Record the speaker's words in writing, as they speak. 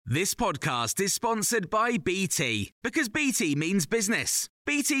This podcast is sponsored by BT, because BT means business.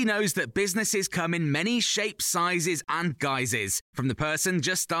 BT knows that businesses come in many shapes, sizes and guises, from the person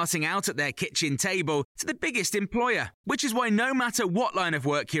just starting out at their kitchen table to the biggest employer, which is why no matter what line of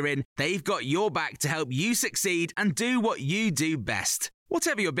work you're in, they've got your back to help you succeed and do what you do best.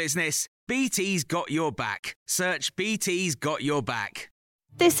 Whatever your business, BT's got your back. Search BT's got your back.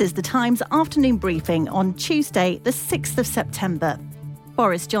 This is the Times afternoon briefing on Tuesday, the 6th of September.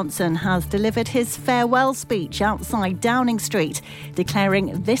 Boris Johnson has delivered his farewell speech outside Downing Street,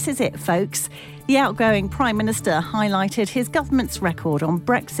 declaring, "This is it, folks." The outgoing Prime Minister highlighted his government's record on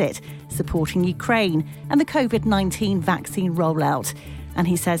Brexit, supporting Ukraine and the COVID-19 vaccine rollout. And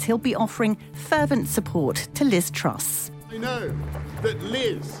he says he'll be offering fervent support to Liz Truss. I know that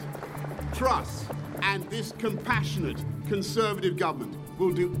Liz Truss and this compassionate Conservative government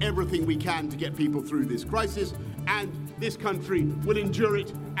will do everything we can to get people through this crisis, and this country will endure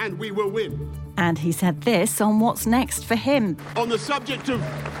it, and we will win. And he said this on what's next for him. On the subject of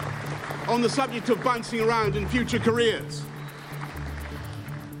bouncing around in future careers,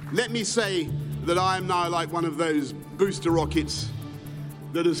 let me say that I am now like one of those booster rockets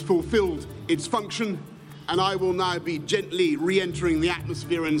that has fulfilled its function, and I will now be gently re-entering the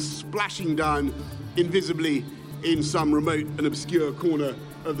atmosphere and splashing down invisibly in some remote and obscure corner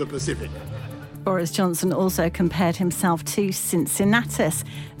of the Pacific. Boris Johnson also compared himself to Cincinnatus,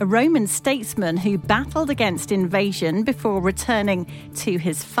 a Roman statesman who battled against invasion before returning to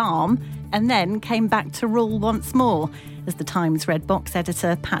his farm and then came back to rule once more, as the Times Red Box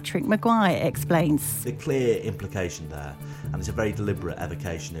editor Patrick Maguire explains. The clear implication there, and it's a very deliberate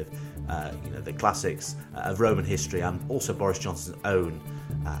evocation of the classics of Roman history and also Boris Johnson's own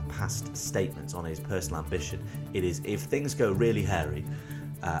past statements on his personal ambition. It is, if things go really hairy,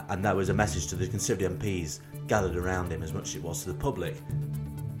 and that was a message to the Conservative MPs gathered around him as much as it was to the public,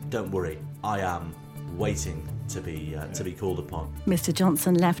 don't worry, I am waiting to be called upon. Mr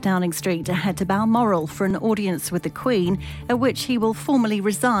Johnson left Downing Street to head to Balmoral for an audience with the Queen, at which he will formally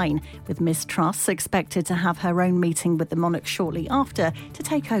resign, with Miss Truss expected to have her own meeting with the monarch shortly after to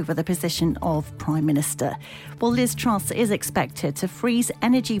take over the position of Prime Minister. Well, Liz Truss is expected to freeze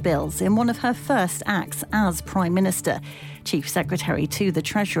energy bills in one of her first acts as Prime Minister. Chief Secretary to the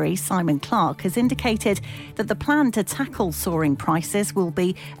Treasury, Simon Clarke, has indicated that the plan to tackle soaring prices will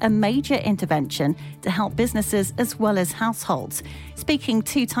be a major intervention to help businesses as well as households. Speaking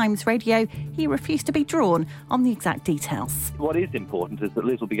to Times Radio, he refused to be drawn on the exact details. What is important is that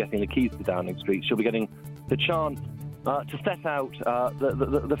Liz will be getting the keys to Downing Street. She'll be getting the chance to set out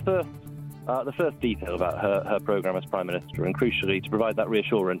the first detail about her programme as Prime Minister, and crucially to provide that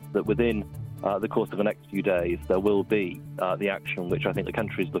reassurance that within the course of the next few days there will be the action which I think the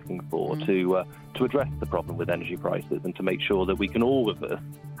country is looking for to address the problem with energy prices and to make sure that we can all of us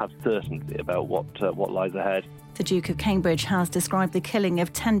have certainty about what lies ahead. The Duke of Cambridge has described the killing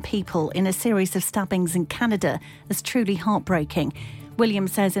of 10 people in a series of stabbings in Canada as truly heartbreaking. William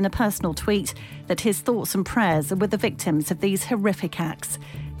says in a personal tweet that his thoughts and prayers are with the victims of these horrific acts.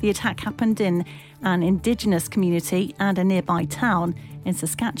 The attack happened in an Indigenous community and a nearby town in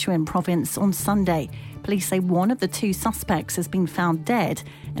Saskatchewan province on Sunday. Police say one of the two suspects has been found dead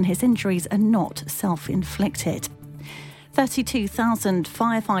and his injuries are not self-inflicted. 32,000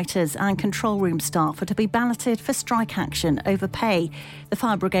 firefighters and control room staff are to be balloted for strike action over pay. The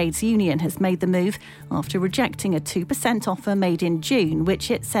Fire Brigades Union has made the move after rejecting a 2% offer made in June, which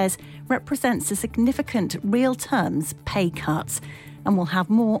it says represents a significant real terms pay cut. And we'll have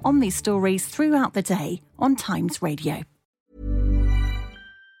more on these stories throughout the day on Times Radio.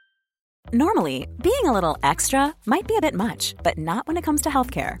 Normally, being a little extra might be a bit much, but not when it comes to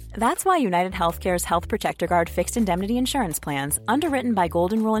healthcare. That's why United Healthcare's Health Protector Guard fixed indemnity insurance plans, underwritten by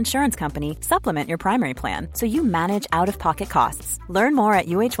Golden Rule Insurance Company, supplement your primary plan so you manage out-of-pocket costs. Learn more at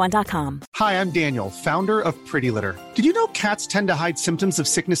UH1.com. Hi, I'm Daniel, founder of Pretty Litter. Did you know cats tend to hide symptoms of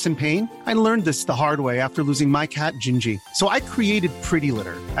sickness and pain? I learned this the hard way after losing my cat, Gingy. So I created Pretty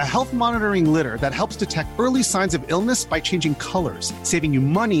Litter, a health monitoring litter that helps detect early signs of illness by changing colors, saving you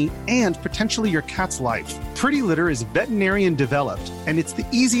money and potentially your cat's life. Pretty Litter is veterinarian developed, and it's the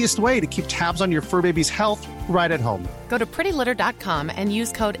easiest way to keep tabs on your fur baby's health right at home. Go to prettylitter.com and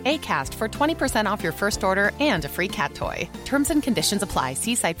use code ACAST for 20% off your first order and a free cat toy. Terms and conditions apply.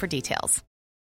 See site for details.